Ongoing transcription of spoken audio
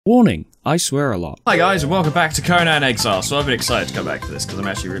Warning, I swear a lot. Hi guys, and welcome back to Conan Exiles. So I've been excited to come back to this because I'm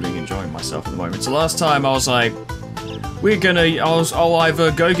actually really enjoying myself at the moment. So last time I was like, I'll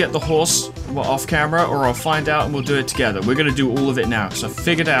either go get the horse off camera or I'll find out and we'll do it together. We're gonna do all of it now because I've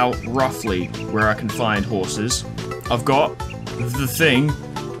figured out roughly where I can find horses. I've got the thing,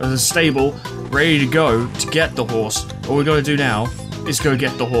 the stable, ready to go to get the horse. All we gotta do now is go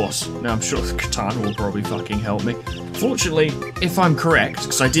get the horse. Now I'm sure the katana will probably fucking help me. Fortunately, if I'm correct,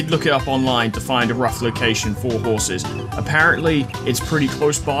 because I did look it up online to find a rough location for horses, apparently it's pretty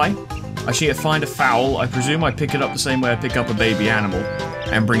close by. I should get find a fowl. I presume I pick it up the same way I pick up a baby animal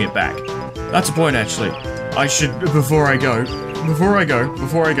and bring it back. That's a point actually. I should, before I go,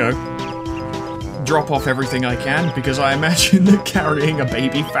 drop off everything I can, because I imagine that carrying a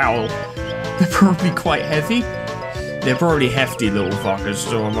baby fowl, they're probably quite heavy. They're probably hefty little fuckers,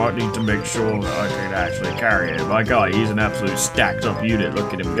 so I might need to make sure that I can actually carry it. My god, he's an absolute stacked up unit,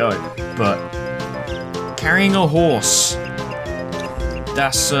 look at him go. But carrying a horse,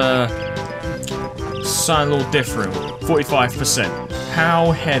 that's something a little different. 45%.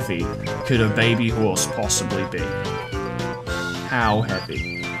 How heavy could a baby horse possibly be? How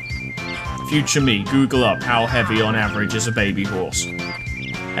heavy? Future me, Google up how heavy on average is a baby horse.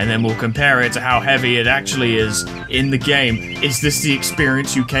 And then we'll compare it to how heavy it actually is in the game. Is this the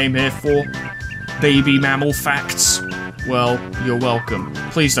experience you came here for? Baby mammal facts? Well, you're welcome.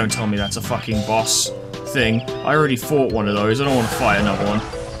 Please don't tell me that's a fucking boss thing. I already fought one of those. I don't want to fight another one.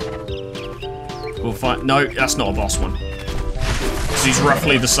 We'll fight. No, that's not a boss one. Because he's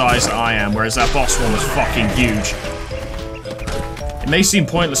roughly the size that I am, whereas that boss one was fucking huge. It may seem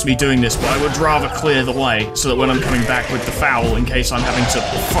pointless me doing this, but I would rather clear the way so that when I'm coming back with the fowl, in case I'm having to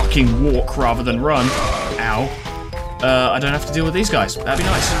fucking walk rather than run, ow, I don't have to deal with these guys. That'd be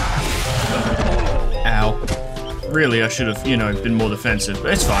nice. Ow. Really, I should have, you know, been more defensive,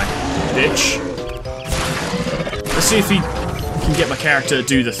 but it's fine. Bitch. Let's see if he can get my character to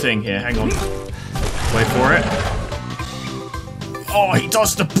do the thing here. Hang on. Wait for it. Oh, he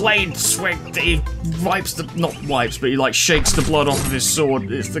does the blade swing. He wipes the, not wipes, but he like shakes the blood off of his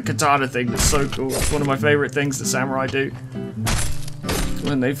sword. It's the katana thing that's so cool. It's one of my favorite things that samurai do.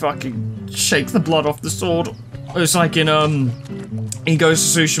 When they fucking shake the blood off the sword. It's like in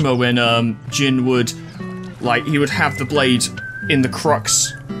Ghost of Tsushima when Jin would, like, he would have the blade in the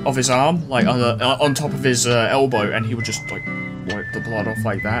crux of his arm, like on top of his elbow, and he would just like wipe the blood off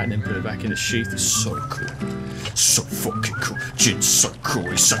like that and then put it back in his sheath. It's so cool. So fucking cool. Jin's so cool.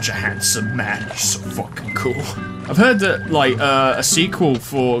 He's such a handsome man. He's so fucking cool. I've heard that, like, a sequel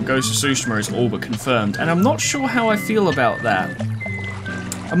for Ghost of Tsushima is all but confirmed, and I'm not sure how I feel about that.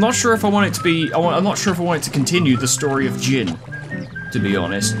 I'm not sure if I want it to be. I'm not sure if I want it to continue the story of Jin, to be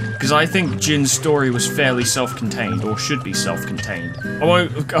honest, because I think Jin's story was fairly self-contained, or should be self-contained. I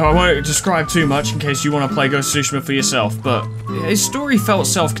won't describe too much in case you want to play Ghost of Tsushima for yourself, but his story felt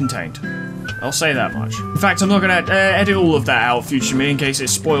self-contained. I'll say that much. In fact, I'm not going to edit all of that out, future me, in case it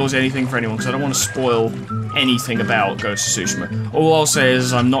spoils anything for anyone, because I don't want to spoil anything about Ghost of Tsushima. All I'll say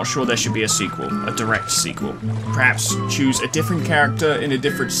is I'm not sure there should be a sequel, a direct sequel. Perhaps choose a different character in a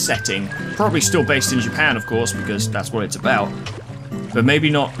different setting. Probably still based in Japan, of course, because that's what it's about. But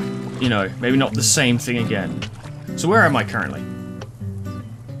maybe not, you know, maybe not the same thing again. So where am I currently?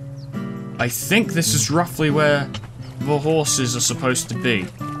 I think this is roughly where the horses are supposed to be.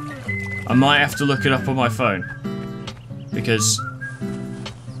 I might have to look it up on my phone. Because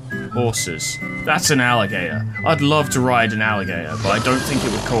horses. That's an alligator. I'd love to ride an alligator, but I don't think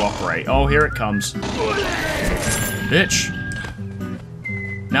it would cooperate. Oh, here it comes. Bitch.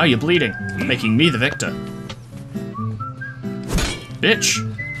 Now you're bleeding, making me the victor. Bitch.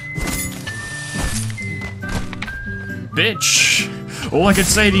 Bitch. All I could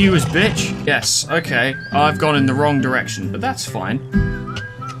say to you is bitch. Yes, okay. I've gone in the wrong direction, but that's fine.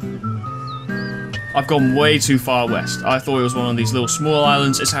 I've gone way too far west. I thought it was one of these little small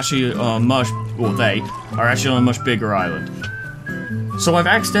islands. It's actually they are actually on a much bigger island. So I've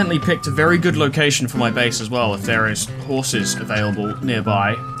accidentally picked a very good location for my base as well, if there is horses available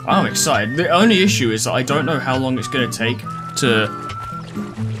nearby. I'm excited. The only issue is that I don't know how long it's going to take to,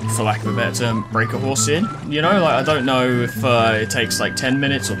 for lack of a better term, break a horse in. You know, like, I don't know if it takes like 10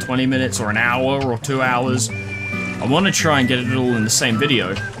 minutes or 20 minutes or an hour or 2 hours. I want to try and get it all in the same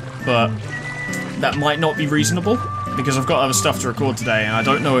video, but that might not be reasonable, because I've got other stuff to record today, and I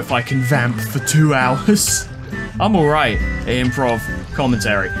don't know if I can vamp for 2 hours. I'm alright at improv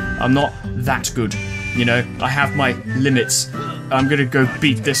commentary. I'm not that good, you know? I have my limits. I'm gonna go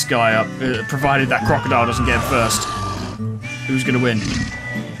beat this guy up, provided that crocodile doesn't get him first. Who's gonna win?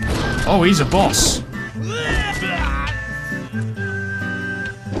 Oh, he's a boss.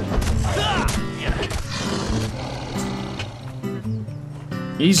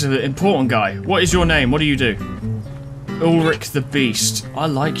 He's an important guy. What is your name? What do you do? Ulrich the Beast. I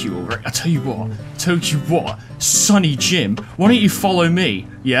like you, Ulrich. I tell you what. Sonny Jim, why don't you follow me?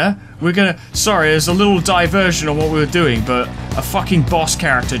 Yeah? We're gonna... Sorry, there's a little diversion on what we were doing, but a fucking boss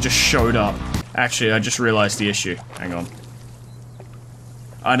character just showed up. Actually, I just realized the issue. Hang on.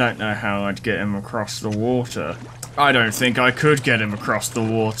 I don't know how I'd get him across the water. I don't think I could get him across the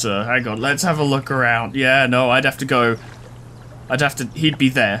water. Hang on, let's have a look around. Yeah, no, I'd have to go... he'd be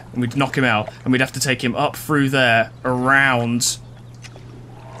there, and we'd knock him out, and we'd have to take him up through there, around.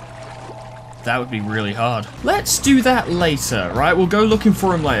 That would be really hard. Let's do that later, right? We'll go looking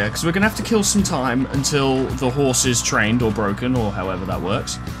for him later, because we're gonna have to kill some time until the horse is trained or broken, or however that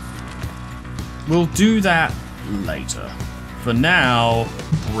works. We'll do that later. For now,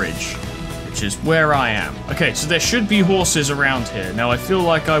 bridge, which is where I am. Okay, so there should be horses around here. Now, I feel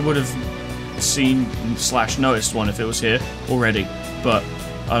like I would have seen / noticed one if it was here already, but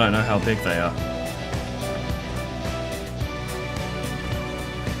I don't know how big they are.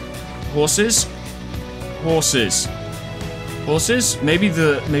 Horses? Horses. Horses? Maybe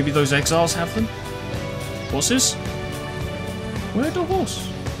those exiles have them? Horses? Where the horse?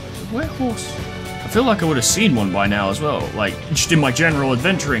 Where horse? I feel like I would have seen one by now as well, like, just in my general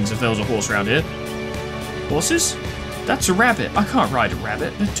adventurings if there was a horse around here. Horses? That's a rabbit. I can't ride a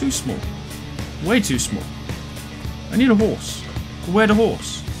rabbit. They're too small. Way too small. I need a horse. Where the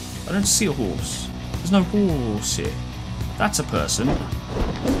horse? I don't see a horse. There's no horse here. That's a person.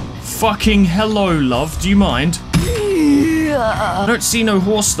 Fucking hello, love. Do you mind? I don't see no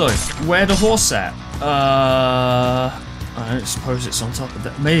horse, though. Where the horse at? I don't suppose it's on top of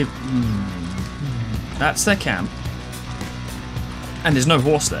that. Maybe... That's their camp. And there's no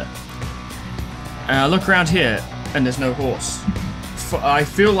horse there. And I look around here, and there's no horse. I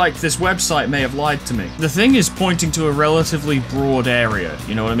feel like this website may have lied to me. The thing is pointing to a relatively broad area,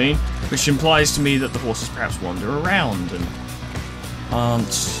 you know what I mean? Which implies to me that the horses perhaps wander around and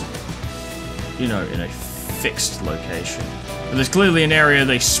aren't, you know, in a fixed location. But there's clearly an area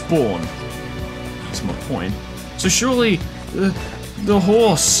they spawn. That's my point. So surely the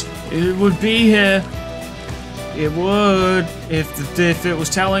horse, it would be here. It would. If it was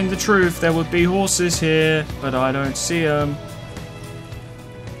telling the truth, there would be horses here, but I don't see them.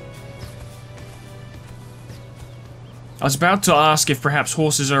 I was about to ask if perhaps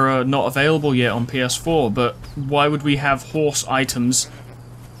horses are not available yet on PS4, but why would we have horse items,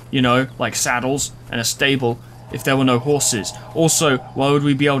 you know, like saddles and a stable, if there were no horses? Also, why would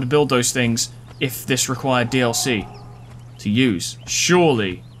we be able to build those things if this required DLC to use?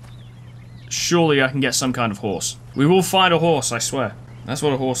 Surely I can get some kind of horse. We will find a horse, I swear. That's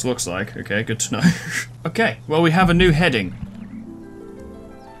what a horse looks like. Okay, good to know. Okay, well, we have a new heading.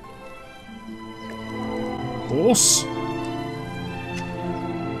 Horse?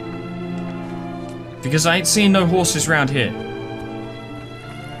 Because I ain't seen no horses around here.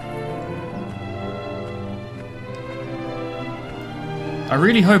 I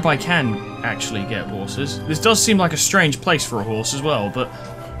really hope I can actually get horses. This does seem like a strange place for a horse as well, but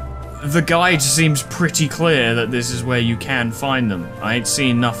the guide seems pretty clear that this is where you can find them. I ain't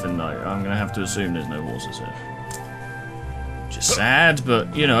seen nothing though. I'm gonna have to assume there's no horses here. Just sad,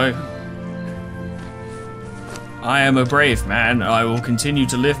 but you know. I am a brave man. I will continue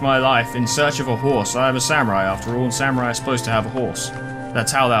to live my life in search of a horse. I am a samurai after all, and samurai are supposed to have a horse.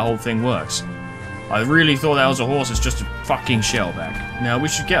 That's how that whole thing works. I really thought that was a horse, it's just a fucking shellback. Now, we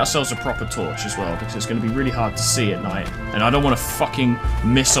should get ourselves a proper torch as well, because it's going to be really hard to see at night. And I don't want to fucking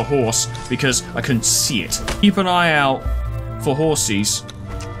miss a horse, because I couldn't see it. Keep an eye out for horsies.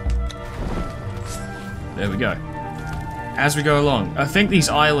 There we go. As we go along, I think these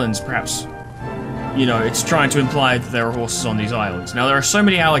islands, perhaps... You know, it's trying to imply that there are horses on these islands. Now, there are so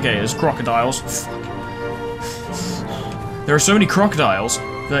many alligators, crocodiles... Fuck. There are so many crocodiles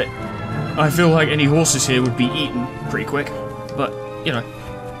that I feel like any horses here would be eaten pretty quick. But, you know,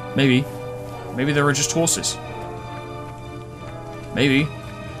 maybe there are just horses. Maybe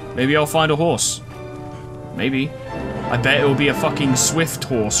I'll find a horse. Maybe. I bet it will be a fucking swift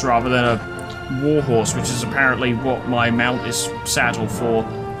horse rather than a war horse, which is apparently what my mount is saddled for.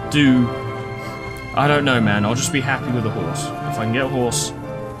 I don't know, man. I'll just be happy with a horse. If I can get a horse,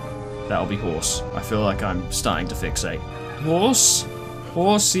 that'll be horse. I feel like I'm starting to fixate. Horse?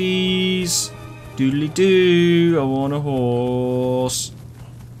 Horsies. Doodly-doo. I want a horse.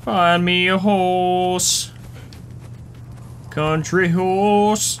 Find me a horse. Country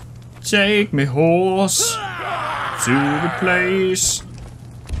horse. Take me, horse. To the place.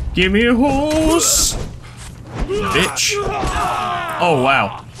 Give me a horse. Bitch. Oh,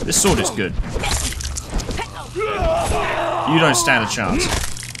 wow. This sword is good. You don't stand a chance.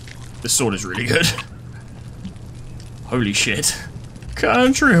 This sword is really good. Holy shit.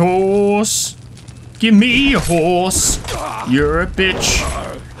 Country horse. Give me a horse. You're a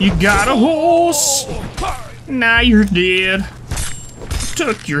bitch. You got a horse. Now you're dead.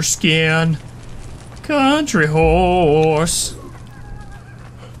 Took your skin. Country horse.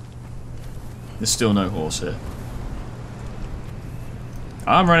 There's still no horse here.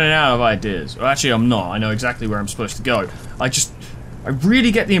 I'm running out of ideas. Well, actually, I'm not. I know exactly where I'm supposed to go. I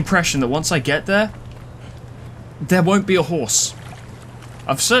really get the impression that once I get there, there won't be a horse.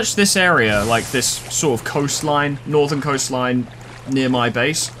 I've searched this area, like this sort of coastline, northern coastline near my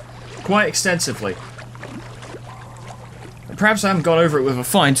base, quite extensively. Perhaps I haven't gone over it with a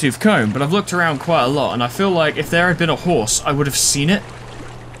fine-tooth comb, but I've looked around quite a lot, and I feel like if there had been a horse, I would have seen it.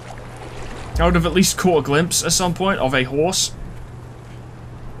 I would have at least caught a glimpse at some point of a horse.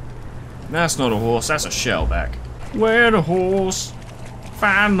 That's not a horse, that's a shellback. Where the horse?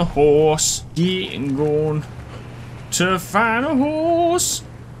 Find the horse. Getting going to find a horse.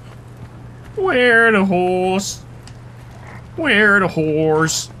 Where the horse? Where the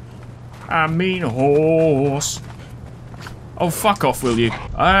horse? I mean a horse. Oh, fuck off, will you?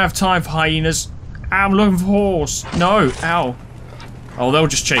 I don't have time for hyenas. I'm looking for a horse. No, ow. Oh, they'll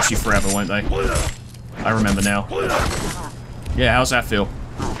just chase you forever, won't they? I remember now. Yeah, how's that feel?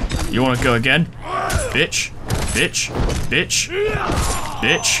 You wanna go again? Bitch. Bitch. Bitch.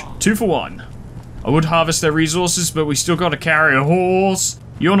 Bitch. 2 for 1. I would harvest their resources, but we still gotta carry a horse.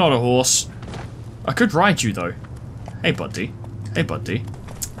 You're not a horse. I could ride you, though. Hey, buddy. Hey, buddy.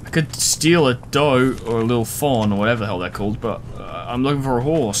 I could steal a doe or a little fawn or whatever the hell they're called, but I'm looking for a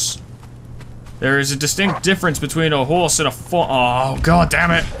horse. There is a distinct difference between a horse and a fawn. Oh, god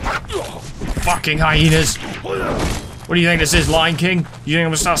damn it. Fucking hyenas. What do you think this is, Lion King? You think I'm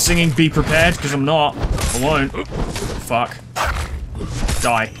gonna start singing Be Prepared? Because I'm not. I won't. Fuck.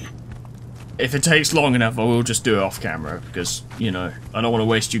 Die. If it takes long enough, I will just do it off camera, because, you know, I don't want to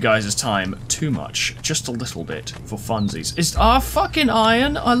waste you guys' time too much. Just a little bit, for funsies. Is fucking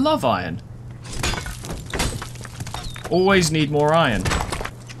iron? I love iron. Always need more iron.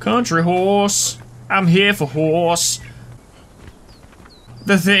 Country horse. I'm here for horse.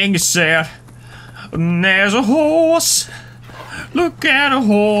 The thing is said. There's a horse. Look at a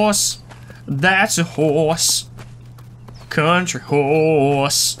horse. That's a horse. Country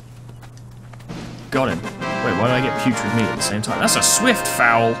horse. Got him. Wait, why did I get putrid meat at the same time? That's a swift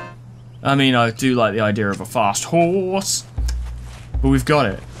fowl. I mean, I do like the idea of a fast horse. But we've got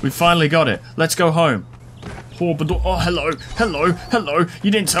it. We've finally got it. Let's go home. Oh, hello. Hello. Hello.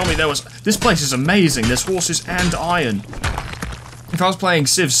 You didn't tell me there was... This place is amazing. There's horses and iron. If I was playing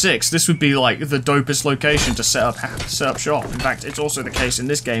Civ 6, this would be like the dopest location to set up shop. In fact, it's also the case in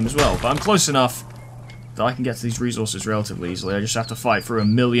this game as well. But I'm close enough that I can get to these resources relatively easily. I just have to fight through a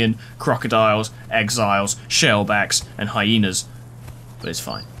million crocodiles, exiles, shellbacks, and hyenas. But it's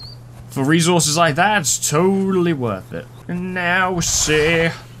fine. For resources like that, it's totally worth it. And now we see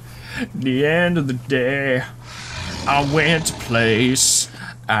the end of the day. I went to place.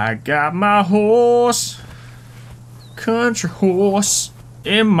 I got my horse. Country horse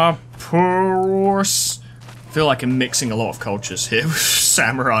in my purse. I feel like I'm mixing a lot of cultures here with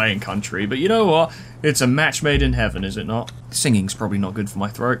samurai and country, but you know what? It's a match made in heaven, is it not? Singing's probably not good for my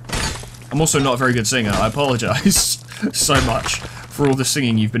throat. I'm also not a very good singer. I apologize so much for all the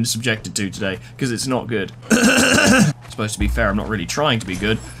singing you've been subjected to today, because it's not good. Supposed to be fair, I'm not really trying to be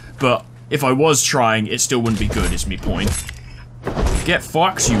good, but if I was trying, it still wouldn't be good, is my point. Get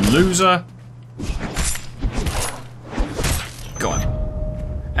fucked, you loser. Go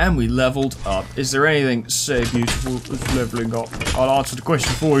on. And we leveled up. Is there anything so beautiful as leveling up? I'll answer the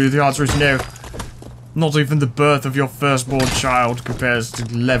question for you. The answer is no. Not even the birth of your firstborn child compares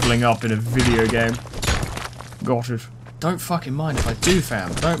to leveling up in a video game. Got it. Don't fucking mind if I do,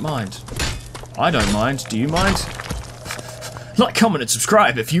 fam. Don't mind. I don't mind. Do you mind? Like, comment, and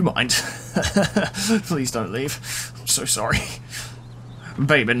subscribe if you mind. Please don't leave. I'm so sorry.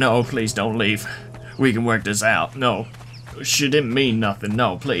 Baby, no, please don't leave. We can work this out. No. She didn't mean nothing.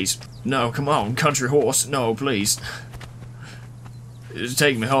 No, please. No, come on, country horse. No, please. Just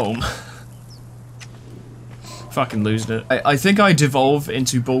take me home. Fucking losing it. I think I devolve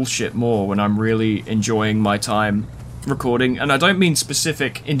into bullshit more when I'm really enjoying my time recording. And I don't mean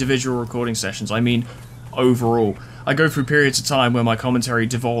specific individual recording sessions. I mean overall. I go through periods of time where my commentary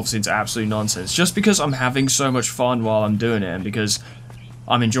devolves into absolute nonsense. Just because I'm having so much fun while I'm doing it. And because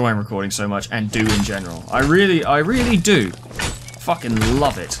I'm enjoying recording so much, and do in general. I really do. Fucking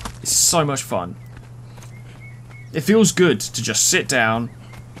love it. It's so much fun. It feels good to just sit down,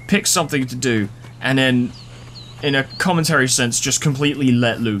 pick something to do, and then in a commentary sense, just completely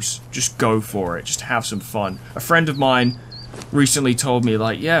let loose. Just go for it. Just have some fun. A friend of mine recently told me,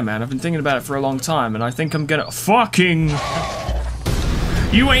 like, yeah, man, I've been thinking about it for a long time, and I think I'm gonna fucking...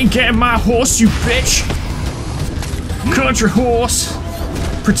 You ain't getting my horse, you bitch! Country horse!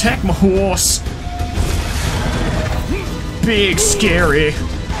 Protect my horse! Big, scary!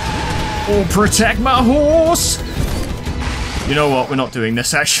 Oh, protect my horse! You know what, we're not doing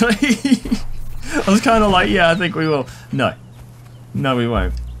this, actually. I was kind of like, yeah, I think we will. No. No, we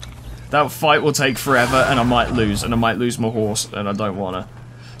won't. That fight will take forever, and I might lose my horse, and I don't wanna.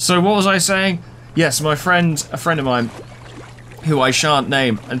 So what was I saying? Yes, a friend of mine, who I shan't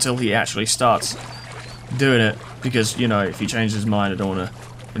name until he actually starts doing it, because, you know, if he changes his mind, I don't wanna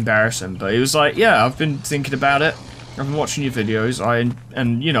embarrass him. But he was like, yeah, I've been thinking about it. I've been watching your videos,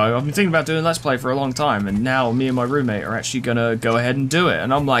 and you know, I've been thinking about doing Let's Play for a long time, and now me and my roommate are actually gonna go ahead and do it.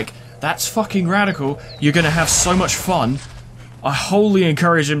 And I'm like, that's fucking radical. You're gonna have so much fun. I wholly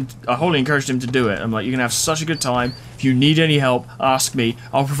encouraged him to do it. I'm like, you're gonna have such a good time. If you need any help, ask me.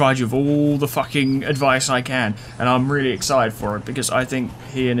 I'll provide you with all the fucking advice I can. And I'm really excited for it, because I think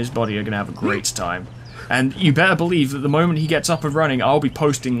he and his buddy are gonna have a great time. And you better believe that the moment he gets up and running, I'll be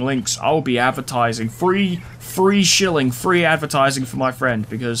posting links. I'll be advertising. Free shilling, free advertising for my friend,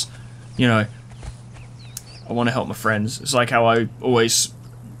 because, you know, I want to help my friends. It's like how I always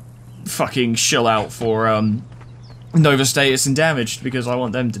fucking shill out for Nova Status and Damaged, because I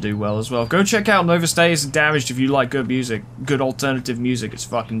want them to do well as well. Go check out Nova Status and Damaged if you like good music. Good alternative music. It's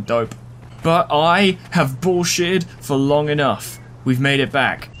fucking dope. But I have bullshitted for long enough. We've made it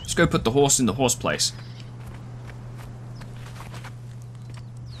back. Let's go put the horse in the horse place.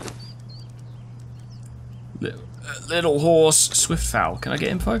 Little horse, swift fowl. Can I get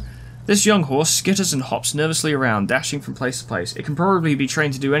info? This young horse skitters and hops nervously around, dashing from place to place. It can probably be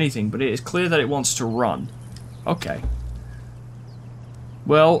trained to do anything, but it is clear that it wants to run. Okay.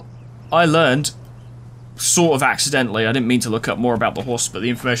 Well, I learned, sort of accidentally, I didn't mean to look up more about the horse, but the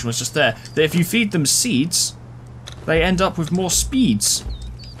information was just there, that if you feed them seeds, they end up with more speeds.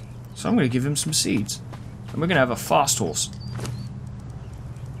 So I'm going to give him some seeds. And we're going to have a fast horse.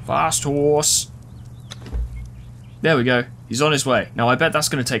 Fast horse. There we go. He's on his way. Now, I bet that's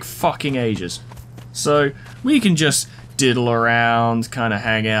going to take fucking ages. So, we can just diddle around, kind of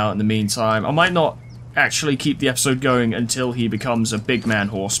hang out in the meantime. I might not actually keep the episode going until he becomes a big man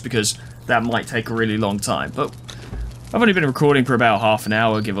horse, because that might take a really long time. But I've only been recording for about half an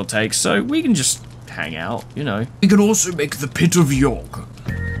hour, give or take, so we can just hang out, you know. We can also make the Pit of Yog.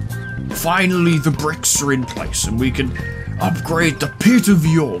 Finally, the bricks are in place, and we can upgrade the Pit of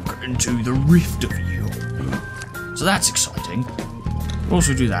Yog into the Rift of Yog. So that's exciting. We'll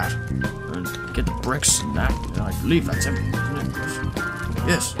also do that. And get the bricks and that. I believe that's everything, isn't it?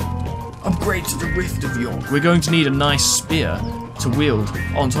 Yes. Upgrade to the Rift of Yog. We're going to need a nice spear to wield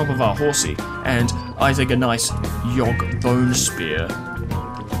on top of our horsey. And I think a nice Yog bone spear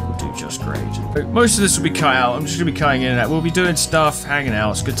will do just great. Most of this will be cut out. I'm just going to be cutting in and out. We'll be doing stuff, hanging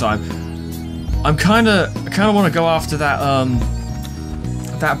out. It's a good time. I kind of want to go after that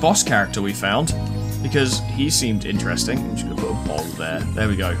boss character we found, because he seemed interesting. I'm just going to put a bowl there. There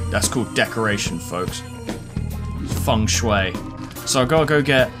we go. That's called decoration, folks. It's feng shui. So I've got to go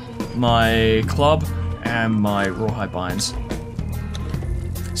get my club and my rawhide binds.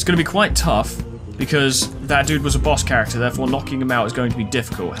 It's going to be quite tough, because that dude was a boss character, therefore knocking him out is going to be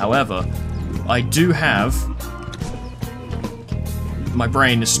difficult. However, I do have... My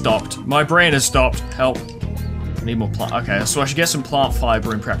brain has stopped. My brain has stopped. Help. I need more plant. Okay, so I should get some plant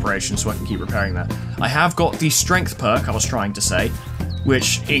fiber in preparation so I can keep repairing that. I have got the strength perk, I was trying to say,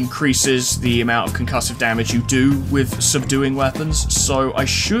 which increases the amount of concussive damage you do with subduing weapons, so I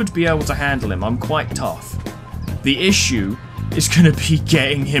should be able to handle him. I'm quite tough. The issue is going to be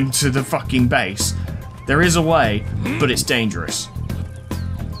getting him to the fucking base. There is a way, but it's dangerous.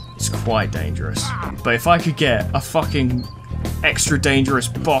 It's quite dangerous. But if I could get a fucking extra dangerous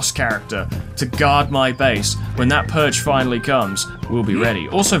boss character to guard my base when that purge finally comes, we'll be ready.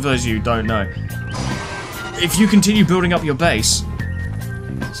 Also, for those of you who don't know, if you continue building up your base...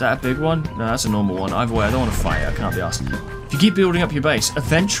 Is that a big one? No, that's a normal one. Either way, I don't want to fight it. I can't be asked. If you keep building up your base,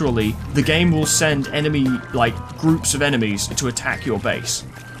 eventually the game will send groups of enemies to attack your base.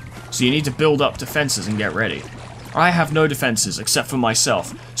 So you need to build up defenses and get ready. I have no defenses except for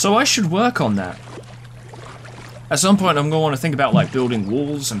myself, so I should work on that. At some point, I'm going to want to think about building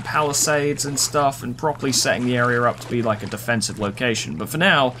walls and palisades and stuff, and properly setting the area up to be like a defensive location. But for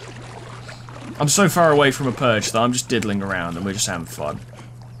now, I'm so far away from a purge that I'm just diddling around and we're just having fun.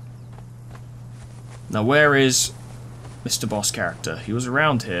 Now, where is Mr. Boss character? He was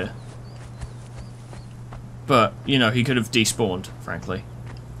around here. But, you know, he could have despawned, frankly.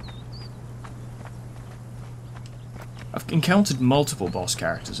 I've encountered multiple boss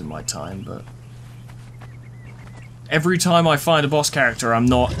characters in my time, but... every time I find a boss character, I'm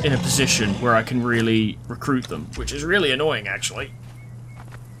not in a position where I can really recruit them, which is really annoying, actually.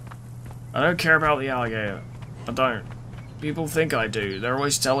 I don't care about the alligator. I don't. People think I do. They're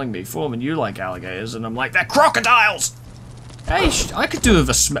always telling me, Foreman, you like alligators, and I'm like, they're crocodiles! Hey, I could do with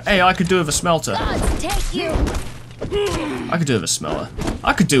a I could do with a smelter. Gods take you. I could do with a smeller.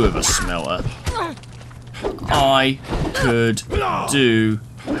 I could do with a smeller. I could do...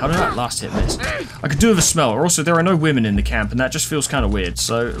 how did that last hit miss? I could do with a smeller. Also, there are no women in the camp, and that just feels kind of weird.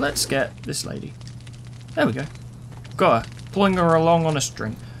 So, let's get this lady. There we go. Got her. Pulling her along on a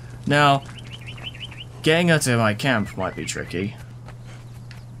string. Now, getting her to my camp might be tricky.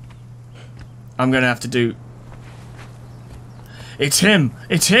 I'm gonna have to do... It's him!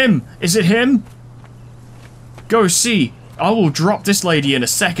 It's him! Is it him? Go see. I will drop this lady in a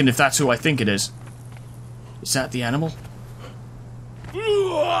second if that's who I think it is. Is that the animal?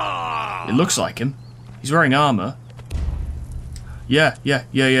 It looks like him. He's wearing armor. Yeah.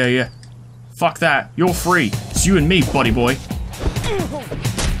 Fuck that. You're free. It's you and me, buddy boy.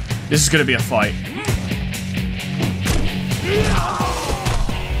 This is gonna be a fight.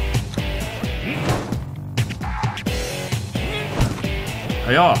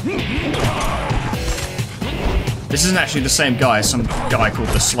 This isn't actually the same guy as some guy called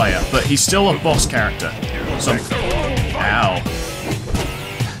the Slayer, but he's still a boss character. So, ow.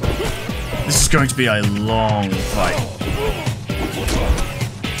 This is going to be a long fight.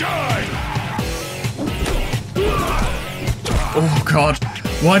 Oh god,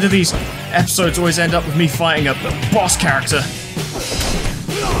 why do these episodes always end up with me fighting a boss character?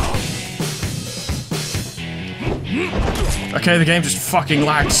 Okay, the game just fucking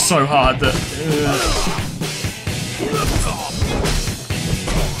lagged so hard that...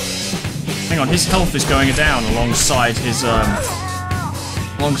 Hang on, his health is going down alongside his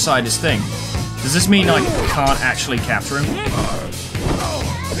thing. Does this mean I can't actually capture him? In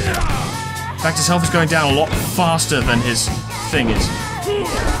fact, his health is going down a lot faster than his thing is.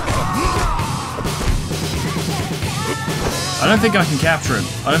 I don't think I can capture him.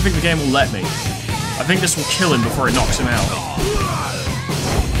 I don't think the game will let me. I think this will kill him before it knocks him out.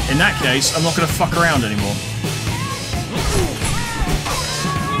 In that case, I'm not going to fuck around anymore.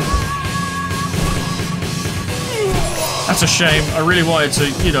 That's a shame. I really wanted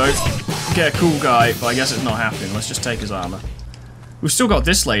to, you know, get a cool guy, but I guess it's not happening. Let's just take his armor. We've still got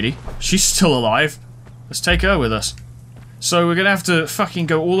this lady. She's still alive. Let's take her with us. So we're going to have to fucking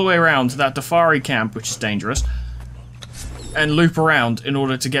go all the way around to that Dafari camp, which is dangerous, and loop around in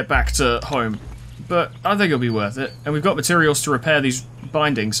order to get back to home. But I think it'll be worth it. And we've got materials to repair these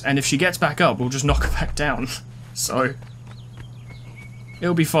bindings, and if she gets back up, we'll just knock her back down. So,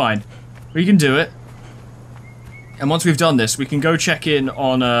 it'll be fine. We can do it. And once we've done this, we can go check in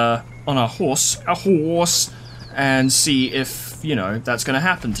on our horse, and see if, you know, that's going to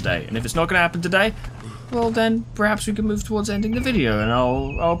happen today. And if it's not going to happen today, well then, perhaps we can move towards ending the video, and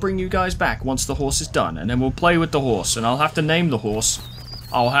I'll bring you guys back once the horse is done, and then we'll play with the horse, and I'll have to name the horse.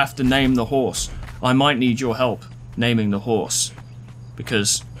 I might need your help naming the horse,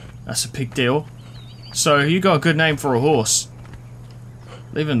 because that's a big deal. So, you got a good name for a horse.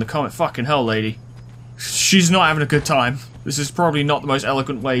 Leave it in the comment. Fucking hell, lady. She's not having a good time. This is probably not the most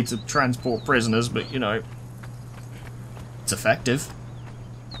eloquent way to transport prisoners, but, you know, it's effective.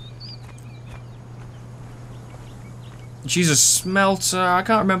 She's a smelter. I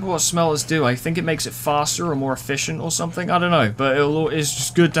can't remember what smelters do. I think it makes it faster or more efficient or something. I don't know, but it's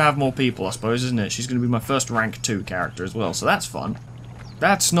just good to have more people, I suppose, isn't it? She's going to be my first rank 2 character as well, so that's fun.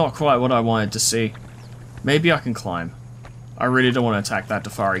 That's not quite what I wanted to see. Maybe I can climb. I really don't want to attack that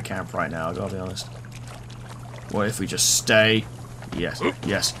Dafari camp right now, I gotta be honest. What if we just stay? Yes,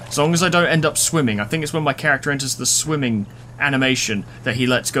 yes. As long as I don't end up swimming. I think it's when my character enters the swimming animation that he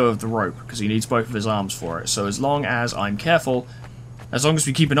lets go of the rope, because he needs both of his arms for it. So as long as I'm careful, as long as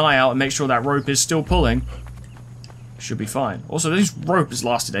we keep an eye out and make sure that rope is still pulling, should be fine. Also, this rope has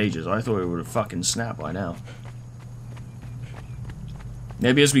lasted ages. I thought it would have fucking snapped by now.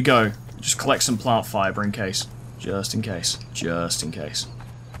 Maybe as we go, just collect some plant fiber in case. Just in case. Just in case.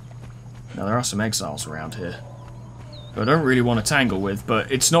 Now, there are some exiles around here who I don't really want to tangle with,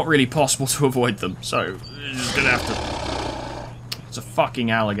 but it's not really possible to avoid them, so you're just gonna have to... It's a fucking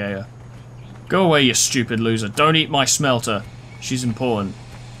alligator. Go away, you stupid loser. Don't eat my smelter. She's important.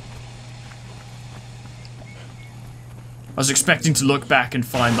 I was expecting to look back and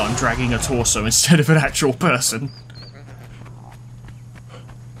find that I'm dragging a torso instead of an actual person.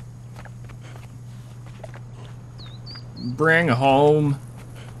 Bring her home,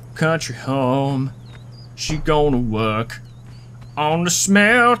 country home. She gonna work on the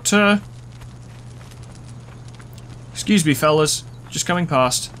smelter. Excuse me, fellas. Just coming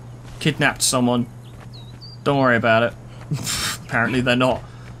past. Kidnapped someone. Don't worry about it. Apparently they're not.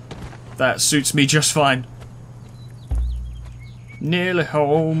 That suits me just fine. Nearly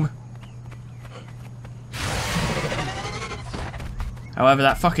home. However,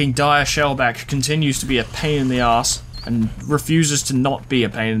 that fucking dire shellback continues to be a pain in the ass and refuses to not be a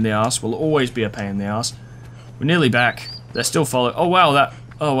pain in the ass. Will always be a pain in the ass. We're nearly back. They're still following. Oh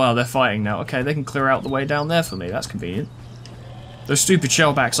wow, they're fighting now. Okay, they can clear out the way down there for me. That's convenient. Those stupid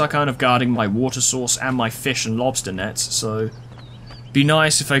shellbacks are kind of guarding my water source and my fish and lobster nets, so be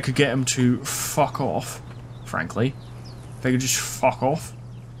nice if I could get them to fuck off, frankly. If they could just fuck off,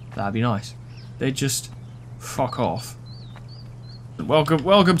 that'd be nice. They'd just fuck off.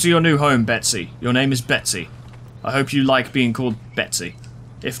 Welcome to your new home, Betsy. Your name is Betsy. I hope you like being called Betsy.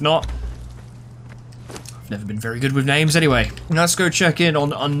 If not, I've never been very good with names anyway. Let's go check in on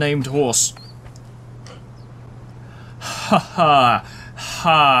the unnamed horse. Ha ha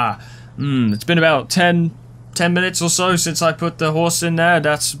ha. It's been about 10 minutes or so since I put the horse in there.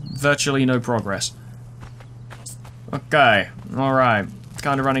 That's virtually no progress. Okay, alright.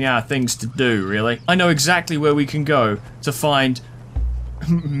 Kind of running out of things to do, really. I know exactly where we can go to find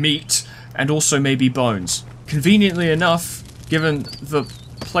meat and also maybe bones. Conveniently enough, given the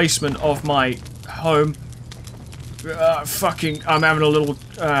placement of my home, I'm having a little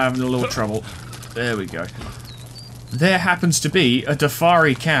trouble. There we go. There happens to be a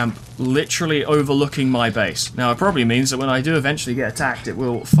Dafari camp literally overlooking my base. Now, it probably means that when I do eventually get attacked, it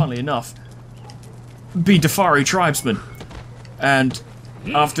will, funnily enough, be Dafari tribesmen. And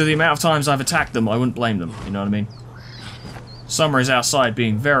after the amount of times I've attacked them, I wouldn't blame them, you know what I mean? Summer is outside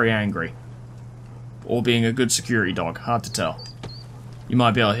being very angry. Or being a good security dog, hard to tell. You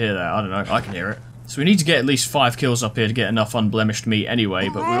might be able to hear that, I don't know, I can hear it. So we need to get at least 5 kills up here to get enough unblemished meat anyway,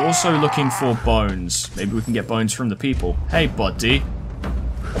 but we're also looking for bones. Maybe we can get bones from the people. Hey, buddy.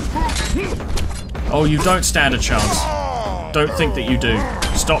 Oh, you don't stand a chance. Don't think that you do.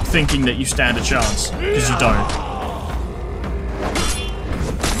 Stop thinking that you stand a chance, because you don't.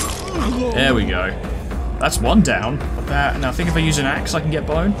 There we go. That's one down. Now I think if I use an axe I can get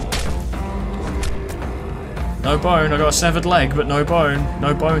bone. No bone, I got a severed leg, but no bone.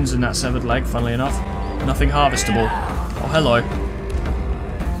 No bones in that severed leg, funnily enough. Nothing harvestable. Oh, hello.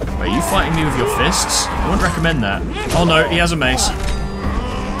 Wait, are you fighting me with your fists? I wouldn't recommend that. Oh no, he has a mace.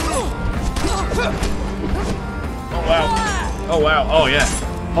 Oh wow. Oh wow, oh yeah.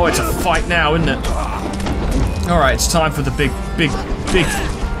 Oh, it's a fight now, isn't it? Alright, it's time for the big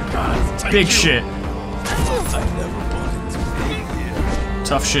shit.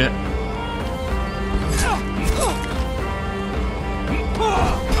 Tough shit.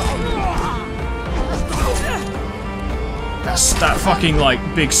 That fucking, like,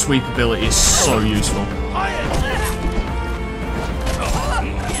 big sweep ability is so useful.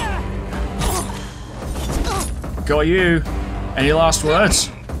 Got you. Any last words?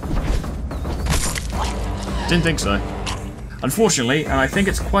 Didn't think so. Unfortunately, and I think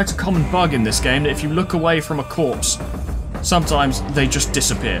it's quite a common bug in this game, that if you look away from a corpse, sometimes they just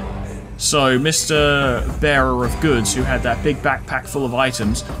disappear. So Mr. Bearer of Goods, who had that big backpack full of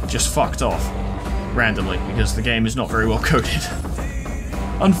items, just fucked off. Randomly, because the game is not very well coded.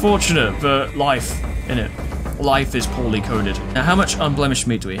 Unfortunate, but life, innit? Life is poorly coded. Now, how much unblemished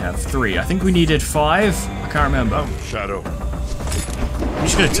meat do we have? 3. I think we needed 5? I can't remember. Oh, Shadow. I'm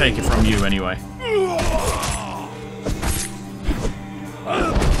just gonna take it from you anyway.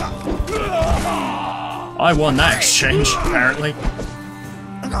 I won that exchange, apparently.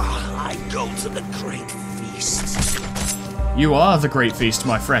 I go to the great feast. You are the great feast,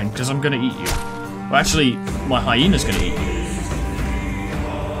 my friend, because I'm gonna eat you. Well, actually, my hyena's gonna eat you.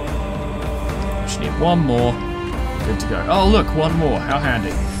 Just need one more. Good to go. Oh, look, one more. How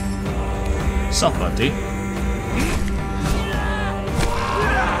handy. Sup, buddy?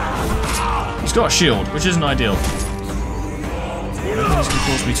 He's got a shield, which isn't ideal. I don't think he's gonna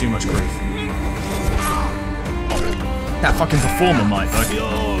cause me too much grief. That fucking performer might,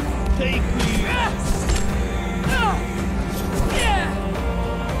 though. Take me.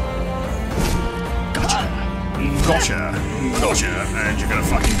 Gotcha, and you're gonna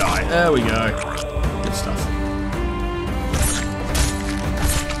fucking die. There we go. Good stuff.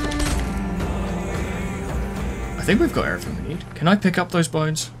 I think we've got everything we need. Can I pick up those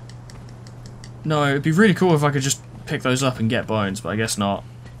bones? No, it'd be really cool if I could just pick those up and get bones, but I guess not.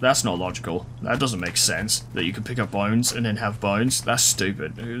 That's not logical. That doesn't make sense. That you can pick up bones and then have bones. That's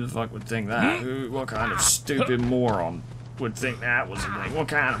stupid. Who the fuck would think that? What kind of stupid moron would think that was a thing? What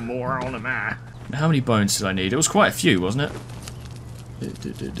kind of moron am I? How many bones did I need? It was quite a few, wasn't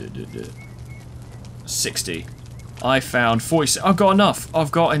it? 60. I found 46. I've got enough.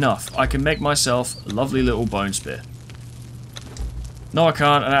 I've got enough. I can make myself a lovely little bone spear. No, I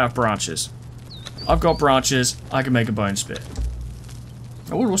can't. I don't have branches. I've got branches. I can make a bone spear.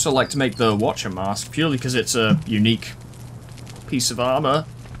 I would also like to make the Watcher mask, purely because it's a unique piece of armor.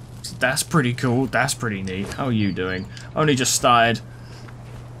 So that's pretty cool. That's pretty neat. How are you doing? Only just started.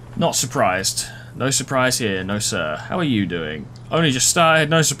 Not surprised. No surprise here, no sir. How are you doing? Only just started.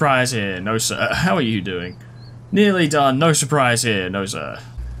 No surprise here, no sir. How are you doing? Nearly done. No surprise here, no sir.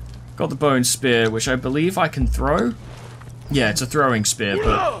 Got the bone spear, which I believe I can throw. Yeah, it's a throwing spear,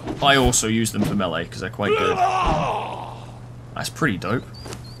 but I also use them for melee because they're quite good. That's pretty dope.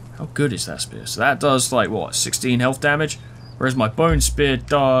 How good is that spear? So that does, like, what, 16 health damage? Whereas my bone spear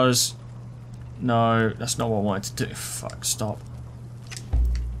does... No, that's not what I wanted to do. Fuck, stop.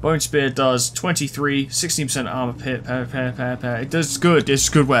 Bone spear does 23, 16% armor. It does good. It's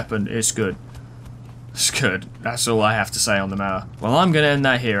a good weapon. It's good. It's good. That's all I have to say on the matter. Well, I'm going to end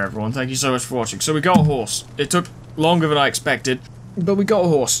that here, everyone. Thank you so much for watching. So we got a horse. It took longer than I expected, but we got a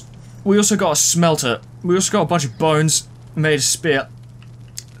horse. We also got a smelter. We also got a bunch of bones. Made a spear.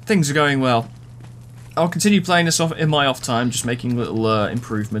 Things are going well. I'll continue playing this off in my off time, just making little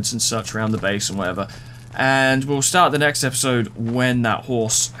improvements and such around the base and whatever. And we'll start the next episode when that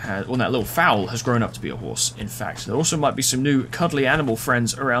horse has, when that little fowl has grown up to be a horse. In fact, there also might be some new cuddly animal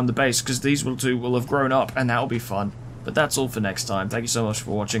friends around the base because these two will have grown up, and that'll be fun. But that's all for next time. Thank you so much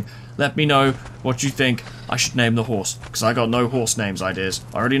for watching. Let me know what you think I should name the horse, because I got no horse names ideas.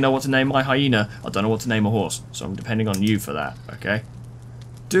 I already know what to name my hyena. I don't know what to name a horse, so I'm depending on you for that. Okay.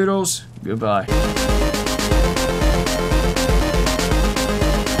 Doodles. Goodbye.